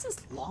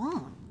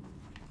long.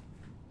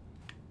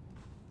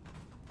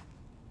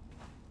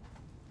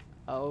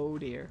 Oh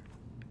dear.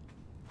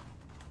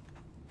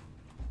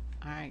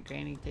 Alright,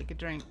 Granny, take a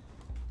drink.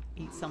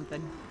 Eat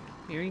something.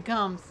 Here he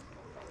comes.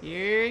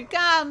 Here he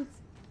comes.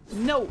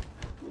 No.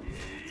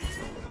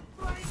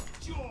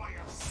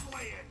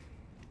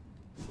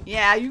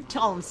 Yeah, you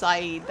tell him,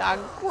 Saeed. The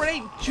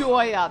great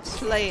joy of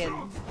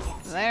slaying.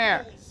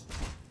 There.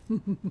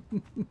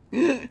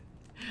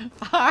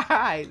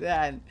 Alright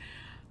then.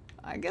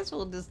 I guess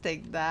we'll just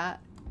take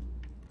that.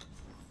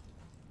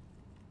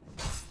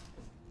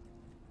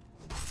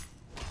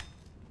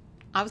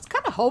 I was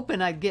kind of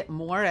hoping I'd get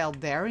more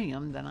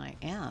Eldarium than I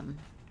am.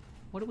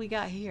 What do we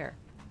got here?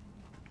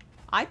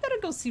 I better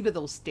go see where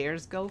those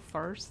stairs go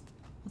first.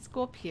 Let's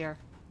go up here.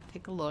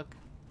 Take a look.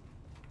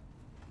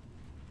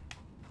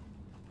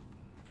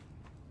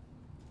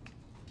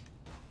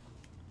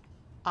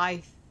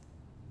 I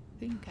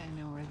think I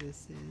know where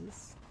this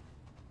is.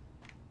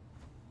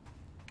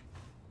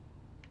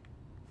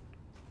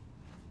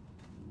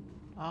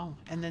 Oh,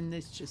 and then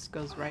this just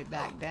goes right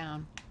back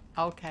down.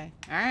 Okay.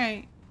 All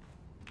right.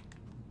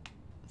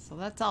 So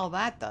that's all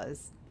that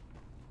does.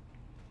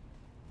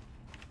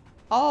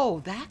 Oh,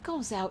 that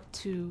goes out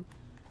to...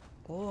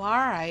 Oh, all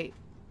right.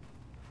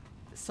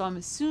 So I'm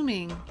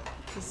assuming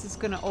this is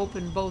going to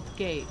open both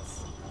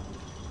gates.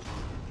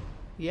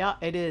 Yeah,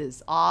 it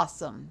is.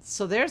 Awesome.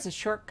 So there's a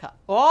shortcut.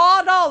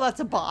 Oh, no,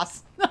 that's a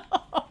boss.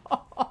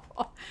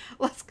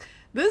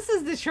 This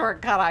is the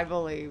shortcut, I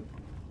believe.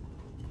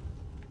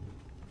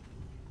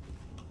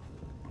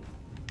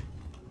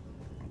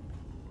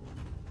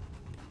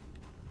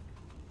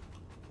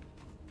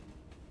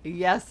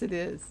 Yes, it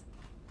is.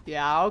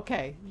 Yeah,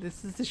 okay.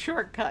 This is the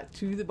shortcut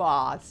to the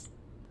boss.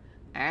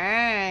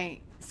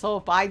 Alright. So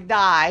if I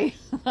die,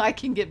 I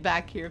can get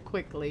back here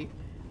quickly.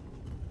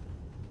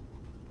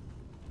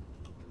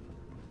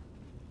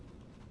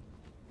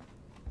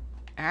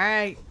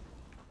 Alright.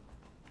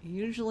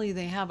 Usually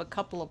they have a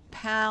couple of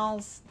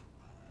pals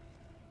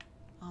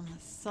on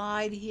the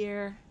side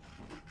here.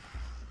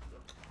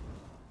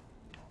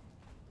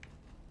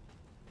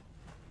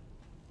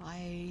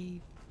 I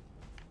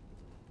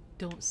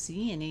don't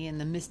see any in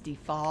the misty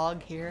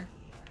fog here.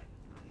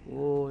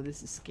 Oh,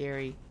 this is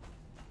scary.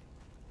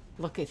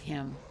 Look at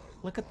him.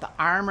 Look at the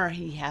armor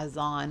he has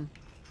on.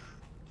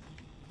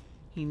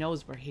 He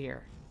knows we're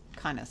here.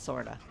 Kinda,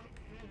 sorta.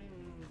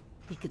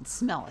 He can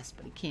smell us,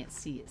 but he can't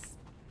see us.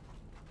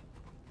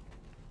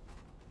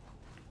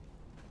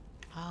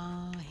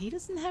 He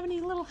doesn't have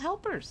any little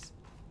helpers.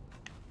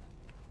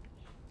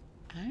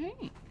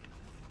 Alright.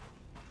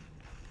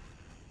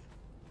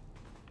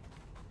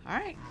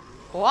 Alright.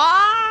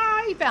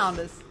 Why, he found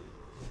us.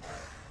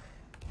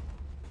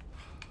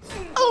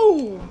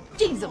 Oh,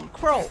 jeez, I'm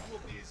crow.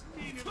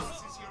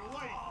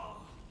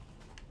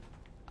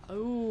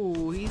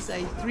 Ooh, he's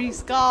a 3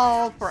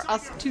 skull for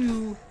us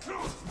 2.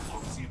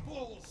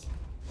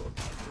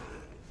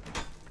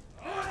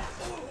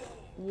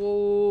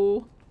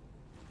 Whoa.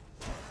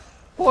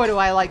 Boy, do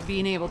I like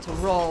being able to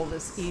roll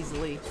this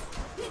easily.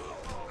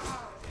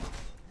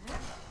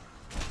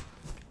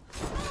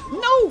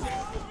 No!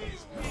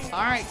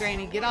 Alright,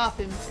 Granny, get off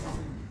him.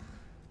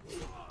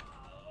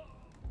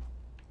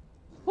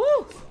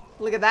 Woo!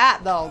 Look at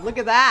that, though. Look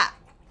at that.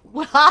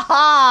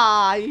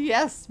 Ha!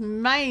 Yes,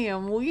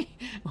 ma'am.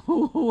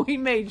 We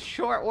made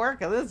short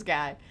work of this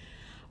guy.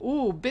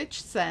 Ooh, bitch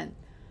scent.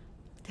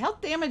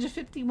 Health damage of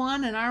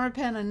 51 and armor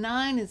pen of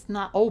 9 is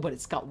not... Oh, but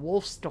it's got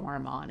Wolf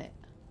Storm on it.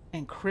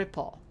 And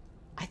cripple.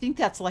 I think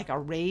that's like a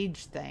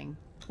rage thing.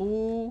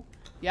 Ooh.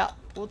 Yep.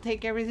 We'll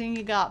take everything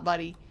you got,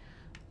 buddy.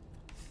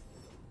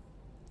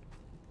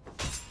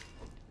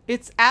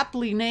 It's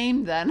aptly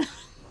named then.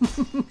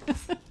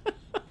 If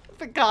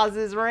it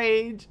causes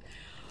rage.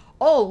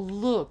 Oh,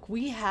 look.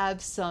 We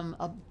have some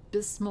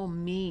abysmal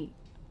meat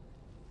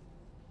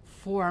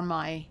for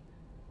my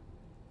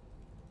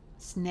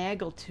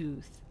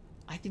snaggletooth.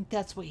 I think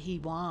that's what he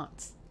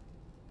wants.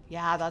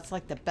 Yeah, that's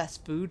like the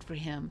best food for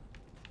him.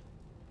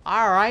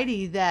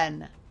 Alrighty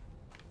then.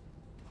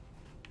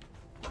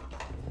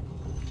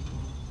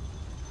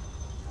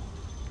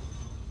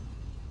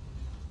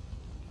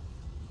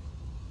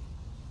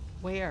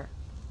 Where?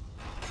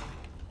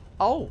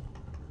 Oh.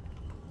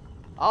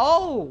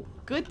 Oh,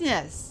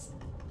 goodness.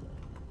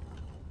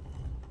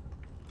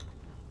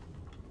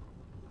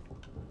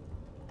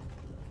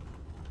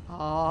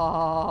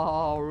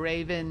 Oh,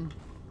 Raven.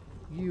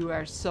 You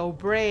are so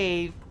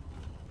brave.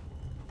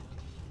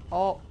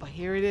 Oh, but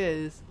here it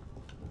is.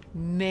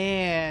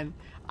 Man,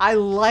 I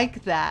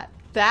like that.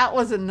 That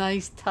was a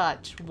nice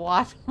touch.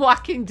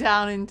 Walking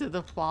down into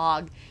the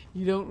fog.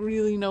 You don't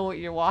really know what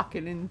you're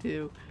walking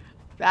into.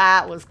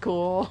 That was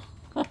cool.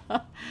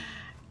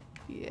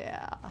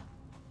 Yeah.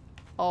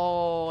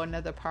 Oh,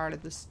 another part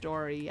of the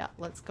story. Yeah,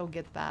 let's go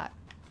get that.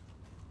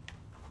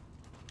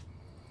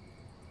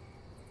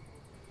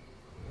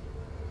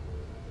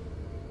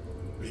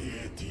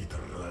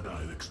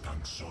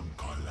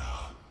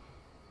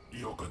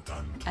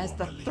 As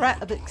the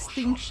threat of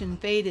extinction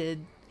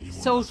faded,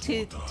 so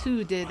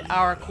too did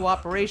our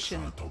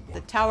cooperation.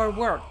 The tower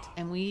worked,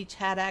 and we each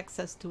had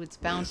access to its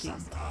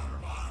bounties.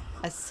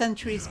 As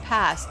centuries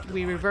passed,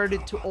 we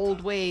reverted to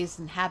old ways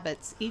and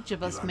habits. Each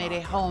of us made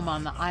a home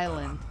on the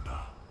island.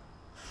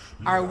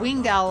 Our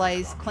winged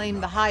allies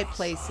claimed the high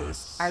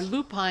places. Our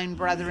lupine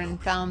brethren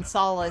found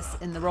solace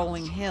in the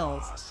rolling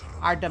hills.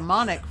 Our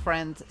demonic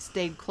friends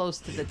stayed close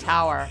to the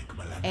tower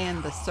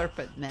and the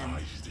serpent men.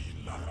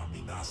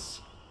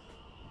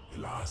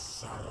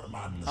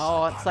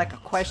 Oh, it's like a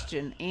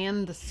question.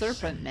 And the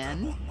serpent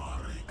men?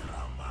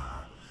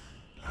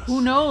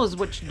 Who knows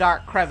which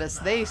dark crevice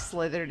they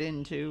slithered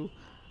into?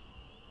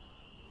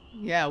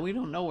 Yeah, we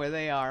don't know where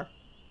they are.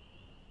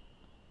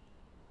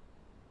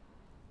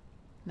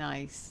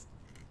 Nice.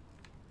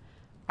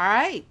 All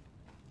right.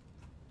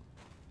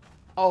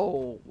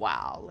 Oh,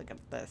 wow. Look at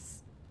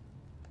this.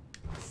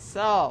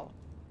 So,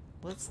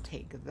 let's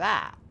take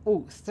that.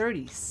 Oh,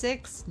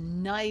 36.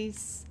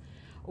 Nice.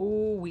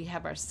 Oh, we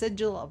have our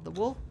sigil of the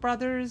Wolf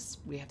Brothers.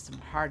 We have some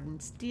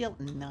hardened steel.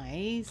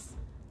 Nice.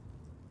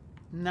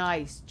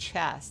 Nice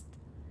chest.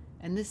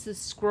 And this is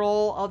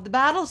scroll of the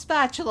battle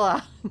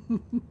spatula.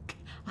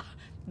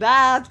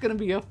 That's going to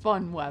be a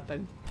fun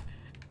weapon.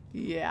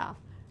 Yeah.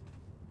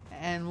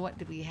 And what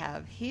do we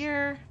have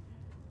here?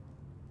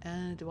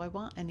 Do I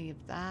want any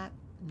of that?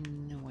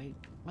 No, wait.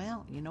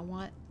 Well, you know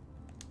what?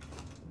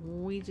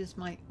 We just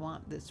might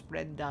want this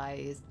red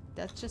dye.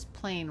 That's just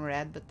plain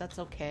red, but that's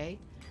okay.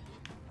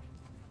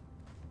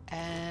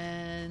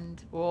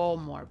 And, oh,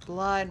 more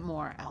blood,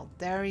 more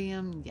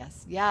Eldarium.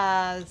 Yes,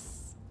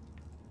 yes.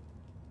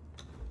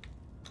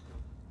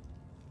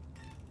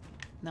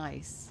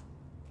 Nice.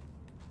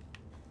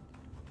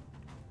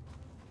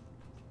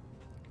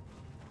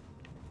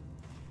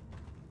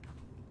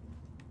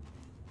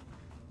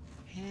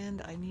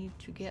 And I need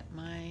to get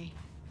my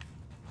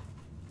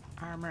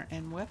armor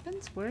and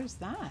weapons. Where's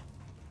that?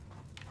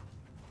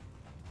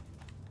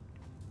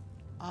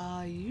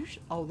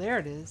 Oh, there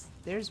it is.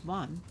 There's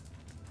one.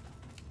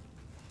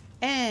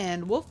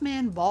 And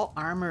Wolfman Vault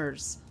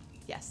Armors.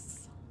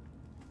 Yes.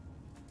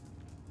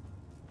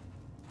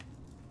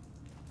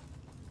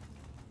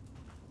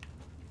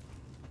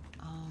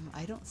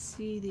 I don't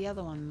see the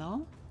other one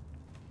though.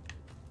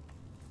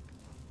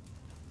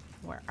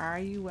 Where are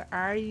you? Where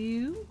are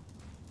you?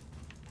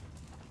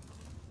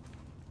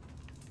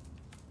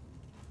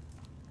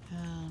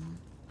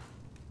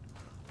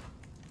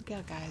 Look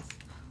out, guys.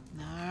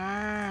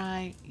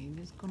 Alright. You're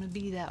just gonna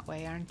be that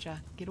way, aren't you?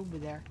 Get over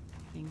there.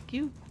 Thank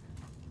you.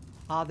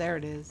 Oh, there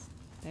it is.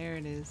 There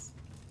it is.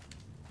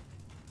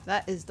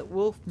 That is the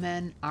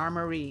Wolfman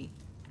Armory.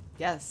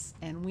 Yes,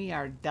 and we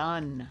are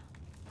done.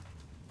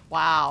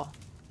 Wow.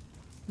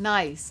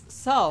 Nice.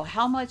 So,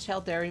 how much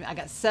Eldarium? I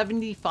got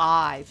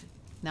 75.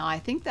 Now, I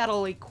think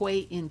that'll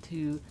equate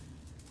into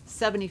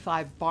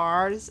 75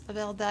 bars of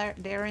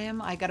Eldarium.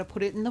 I got to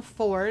put it in the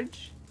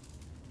forge.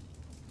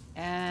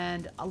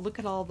 And look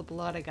at all the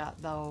blood I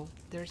got, though.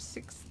 There's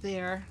 6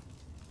 there.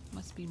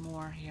 Must be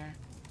more here.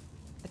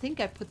 I think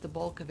I put the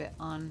bulk of it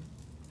on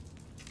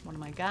one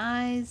of my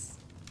guys.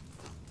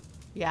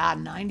 Yeah,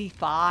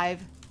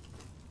 95.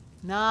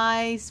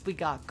 Nice. We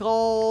got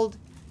gold.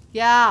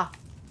 Yeah.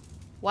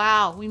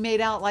 Wow, we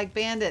made out like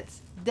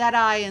bandits.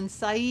 Deadeye and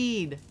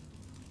Saeed.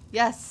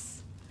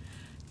 Yes.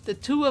 The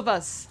 2 of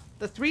us.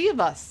 The 3 of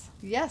us.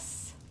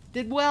 Yes.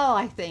 Did well,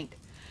 I think.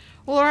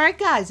 Well, alright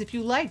guys, if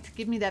you liked,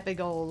 give me that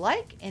big old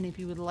like. And if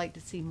you would like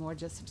to see more,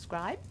 just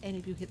subscribe. And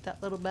if you hit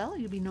that little bell,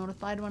 you'll be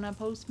notified when I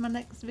post my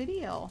next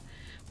video.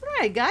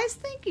 Alright guys,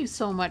 thank you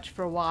so much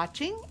for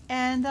watching.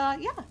 And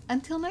yeah,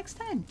 until next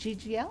time,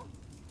 GGL.